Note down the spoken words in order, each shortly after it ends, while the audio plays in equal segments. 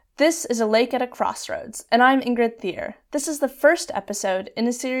This is A Lake at a Crossroads, and I'm Ingrid Thier. This is the first episode in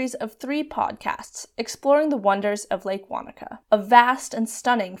a series of 3 podcasts exploring the wonders of Lake Wanaka, a vast and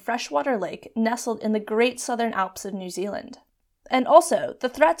stunning freshwater lake nestled in the Great Southern Alps of New Zealand, and also the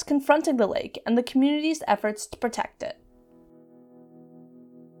threats confronting the lake and the community's efforts to protect it.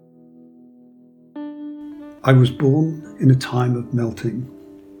 I was born in a time of melting,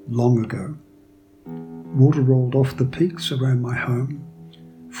 long ago. Water rolled off the peaks around my home,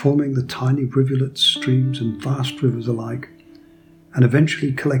 forming the tiny rivulets, streams and vast rivers alike, and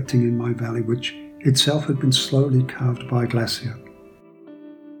eventually collecting in my valley, which itself had been slowly carved by a glacier.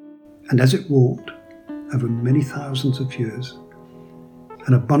 And as it walked, over many thousands of years,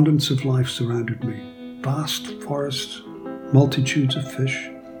 an abundance of life surrounded me. Vast forests, multitudes of fish,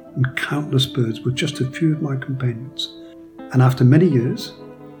 and countless birds were just a few of my companions. And after many years,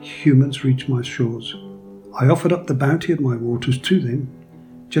 humans reached my shores. I offered up the bounty of my waters to them,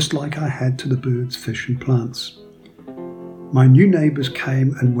 just like I had to the birds, fish and plants. My new neighbours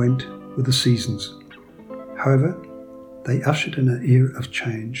came and went with the seasons. However, they ushered in an era of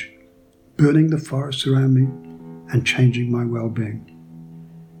change, burning the forests around me and changing my well-being.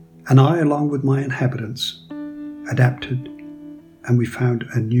 And I, along with my inhabitants, adapted, and we found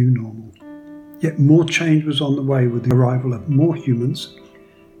a new normal. Yet more change was on the way with the arrival of more humans,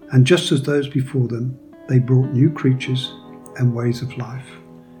 and just as those before them, they brought new creatures and ways of life.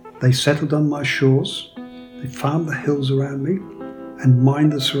 They settled on my shores, they farmed the hills around me, and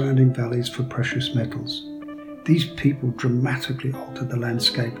mined the surrounding valleys for precious metals. These people dramatically altered the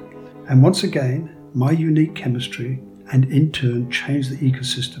landscape, and once again, my unique chemistry and in turn changed the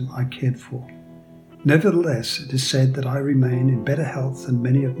ecosystem I cared for. Nevertheless, it is said that I remain in better health than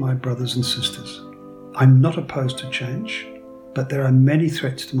many of my brothers and sisters. I'm not opposed to change, but there are many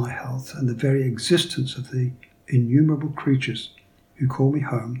threats to my health and the very existence of the innumerable creatures who call me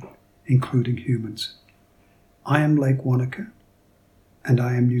home, including humans. I am Lake Wanaka, and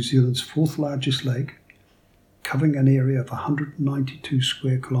I am New Zealand's 4th largest lake, covering an area of 192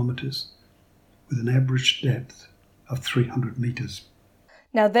 square kilometres with an average depth of 300 metres.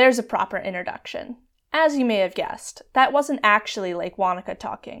 Now there's a proper introduction. As you may have guessed, that wasn't actually Lake Wanaka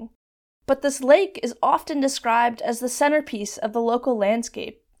talking. But this lake is often described as the centerpiece of the local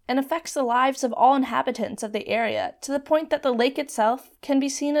landscape and affects the lives of all inhabitants of the area to the point that the lake itself can be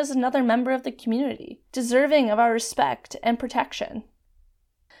seen as another member of the community, deserving of our respect and protection.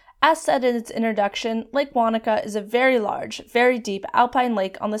 As said in its introduction, Lake Wanaka is a very large, very deep alpine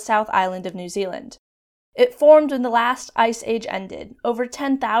lake on the South Island of New Zealand. It formed when the last ice age ended, over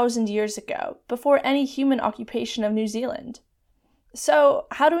 10,000 years ago, before any human occupation of New Zealand. So,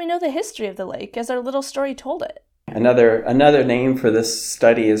 how do we know the history of the lake as our little story told it? Another name for this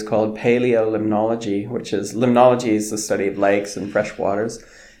study is called paleolimnology, which is, limnology is the study of lakes and freshwaters,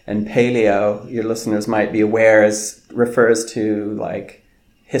 and paleo, your listeners might be aware, refers to like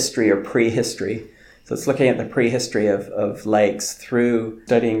history or prehistory. So it's looking at the prehistory of lakes through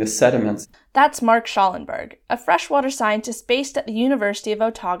studying the sediments. That's Mark Schallenberg, a freshwater scientist based at the University of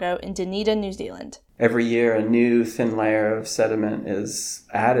Otago in Dunedin, New Zealand. Every year a new thin layer of sediment is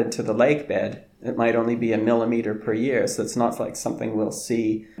added to the lake bed. It might only be 1 millimeter per year, so it's not like something we'll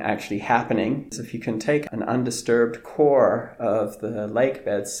see actually happening. So if you can take an undisturbed core of the lake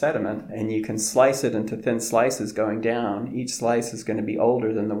bed sediment and you can slice it into thin slices going down, each slice is going to be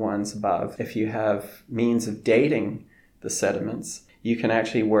older than the ones above. If you have means of dating the sediments, you can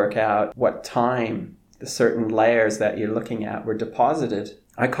actually work out what time the certain layers that you're looking at were deposited.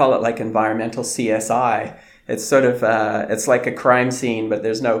 I call it like environmental CSI. It's sort of, it's like a crime scene, but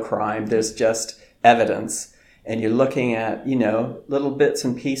there's no crime. There's just evidence. And you're looking at, little bits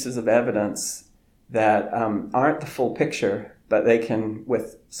and pieces of evidence that aren't the full picture, but they can,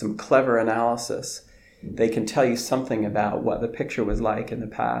 with some clever analysis, they can tell you something about what the picture was like in the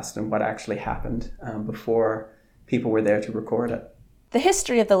past and what actually happened before people were there to record it. The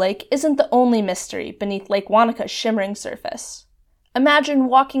history of the lake isn't the only mystery beneath Lake Wanaka's shimmering surface. Imagine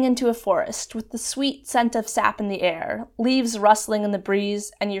walking into a forest with the sweet scent of sap in the air, leaves rustling in the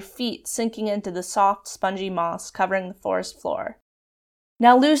breeze, and your feet sinking into the soft, spongy moss covering the forest floor.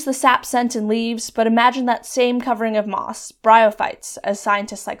 Now lose the sap scent in leaves, but imagine that same covering of moss, bryophytes, as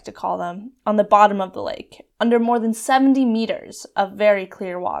scientists like to call them, on the bottom of the lake, under more than 70 meters of very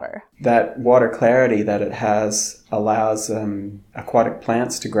clear water. That water clarity that it has allows aquatic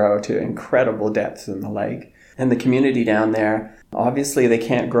plants to grow to incredible depths in the lake. And the community down there, obviously they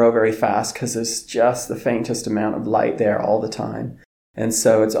can't grow very fast because there's just the faintest amount of light there all the time. And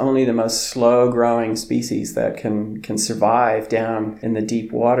so it's only the most slow-growing species that can survive down in the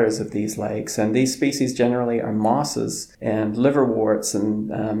deep waters of these lakes. And these species generally are mosses and liverworts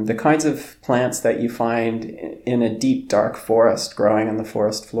and the kinds of plants that you find in a deep, dark forest growing on the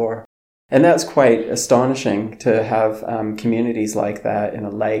forest floor. And that's quite astonishing to have communities like that in a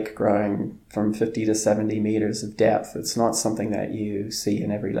lake growing from 50 to 70 meters of depth. It's not something that you see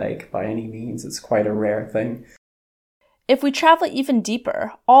in every lake by any means. It's quite a rare thing. If we travel even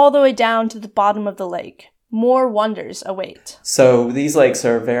deeper, all the way down to the bottom of the lake, more wonders await. So these lakes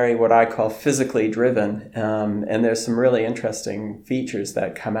are very what I call physically driven, and there's some really interesting features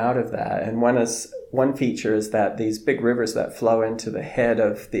that come out of that. And one feature is that these big rivers that flow into the head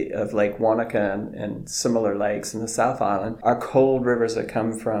of Lake Wanaka and similar lakes in the South Island are cold rivers that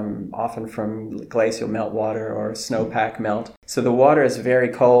come often from glacial meltwater or snowpack melt. So the water is very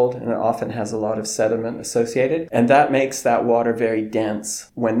cold and it often has a lot of sediment associated, and that makes that water very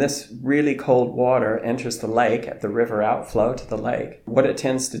dense. When this really cold water enters the lake at the river outflow to the lake, what it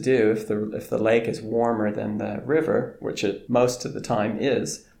tends to do if the lake is warmer than the river, which it most of the time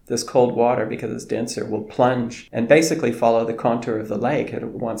is, this cold water, because it's denser, will plunge and basically follow the contour of the lake. It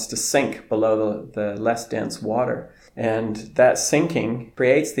wants to sink below the less dense water. And that sinking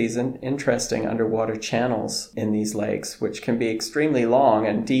creates these interesting underwater channels in these lakes, which can be extremely long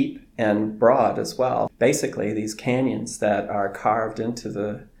and deep and broad as well. Basically, these canyons that are carved into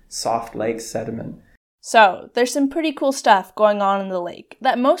the soft lake sediment. So, there's some pretty cool stuff going on in the lake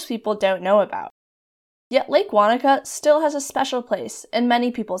that most people don't know about. Yet Lake Wanaka still has a special place in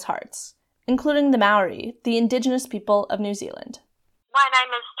many people's hearts, including the Maori, the indigenous people of New Zealand. My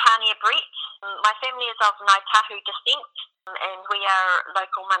name is Tania Brett. My family is of Ngāi Tahu descent, and we are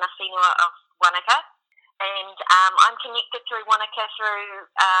local mana whenua of Wanaka. And I'm connected through Wanaka through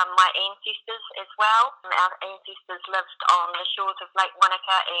my ancestors as well. Our ancestors lived on the shores of Lake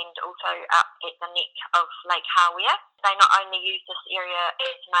Wanaka and also up at the neck of Lake Hawea. They not only use this area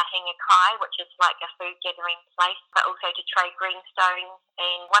as mahinga kai, which is like a food gathering place, but also to trade greenstone.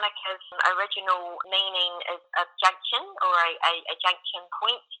 And Wanaka's original meaning is a junction or a junction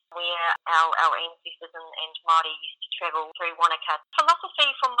point where our ancestors and Māori used to travel through Wanaka. Philosophy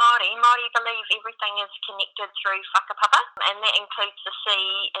for Māori believe everything is connected through whakapapa, and that includes the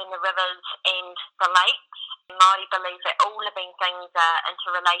sea and the rivers and the lakes. Māori believe that all living things are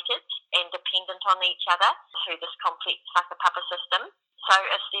interrelated and dependent on each other through this complex whakapapa system. So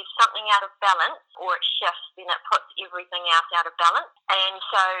if there's something out of balance or it shifts, then it puts everything else out of balance. And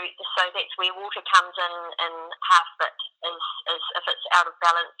so that's where water comes in half of it is if it's out of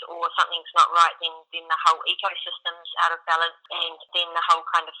balance or something's not right, then the whole ecosystem's out of balance, and then the whole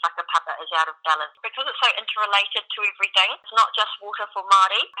kind of whakapapa is out of balance. Because it's so interrelated to everything, it's not just water for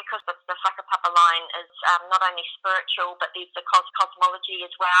Māori, because the whakapapa line is not only spiritual, but there's the cosmology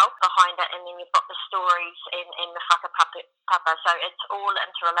as well behind it, and then you've got the stories and the whakapapa. So it's all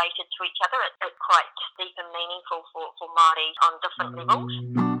interrelated to each other. It's quite deep and meaningful for Māori on different levels.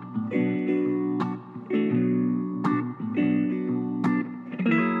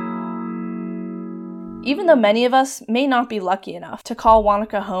 Even though many of us may not be lucky enough to call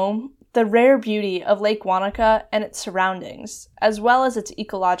Wanaka home, the rare beauty of Lake Wanaka and its surroundings, as well as its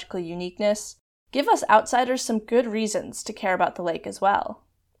ecological uniqueness, give us outsiders some good reasons to care about the lake as well.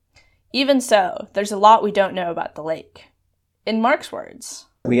 Even so, there's a lot we don't know about the lake. In Mark's words,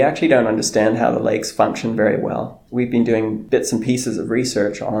 we actually don't understand how the lakes function very well. We've been doing bits and pieces of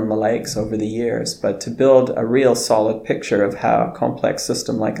research on the lakes over the years, but to build a real solid picture of how a complex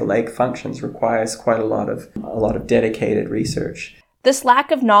system like a lake functions requires quite a lot of dedicated research. This lack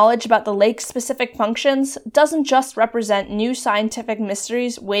of knowledge about the lake's specific functions doesn't just represent new scientific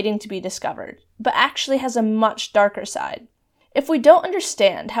mysteries waiting to be discovered, but actually has a much darker side. If we don't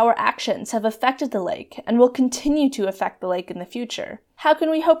understand how our actions have affected the lake and will continue to affect the lake in the future, how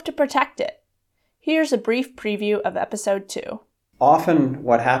can we hope to protect it? Here's a brief preview of episode 2. Often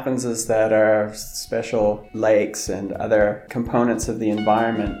what happens is that our special lakes and other components of the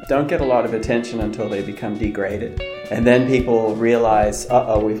environment don't get a lot of attention until they become degraded. And then people realize,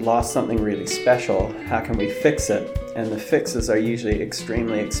 we've lost something really special. How can we fix it? And the fixes are usually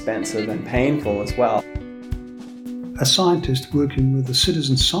extremely expensive and painful as well. A scientist working with the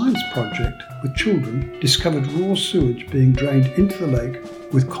Citizen Science Project with children discovered raw sewage being drained into the lake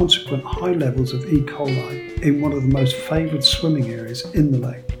with consequent high levels of E. coli in one of the most favoured swimming areas in the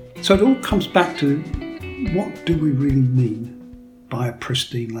lake. So it all comes back to, what do we really mean by a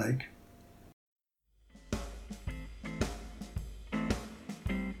pristine lake?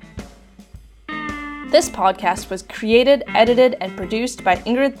 This podcast was created, edited, and produced by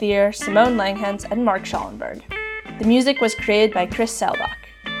Ingrid Thier, Simone Langhans, and Mark Schallenberg. The music was created by Chris Selbach.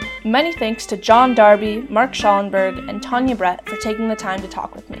 Many thanks to John Darby, Mark Schallenberg, and Tanya Brett for taking the time to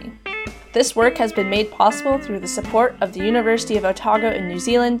talk with me. This work has been made possible through the support of the University of Otago in New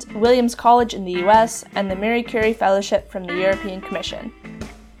Zealand, Williams College in the US, and the Marie Curie Fellowship from the European Commission.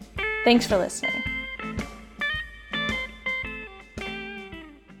 Thanks for listening.